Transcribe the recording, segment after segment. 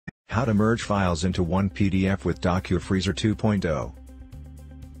How to merge files into one PDF with DocuFreezer 2.0.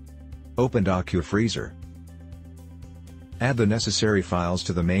 Open DocuFreezer. Add the necessary files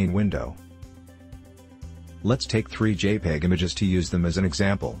to the main window. Let's take 3 JPEG images to use them as an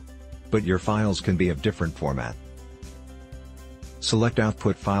example. But your files can be of different format. Select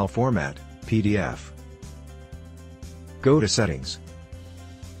Output File Format, PDF. Go to Settings.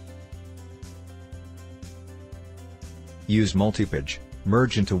 Use Multipage,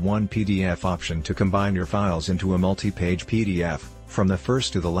 Merge into one PDF option to combine your files into a multi-page PDF, from the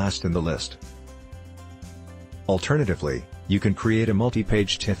first to the last in the list. Alternatively, you can create a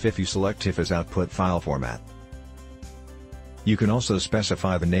multi-page TIFF if you select TIFF as output file format. You can also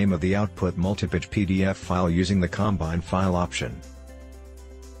specify the name of the output multipage PDF file using the Combine File option.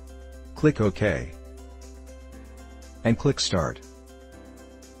 Click OK. And click Start.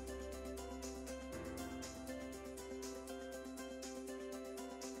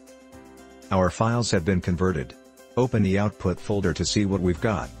 Our files have been converted. Open the output folder to see what we've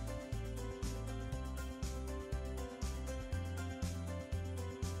got.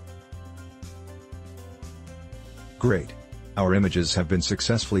 Great! Our images have been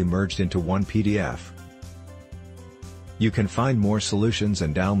successfully merged into one PDF. You can find more solutions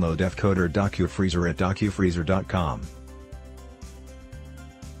and download Fcoder DocuFreezer at DocuFreezer.com.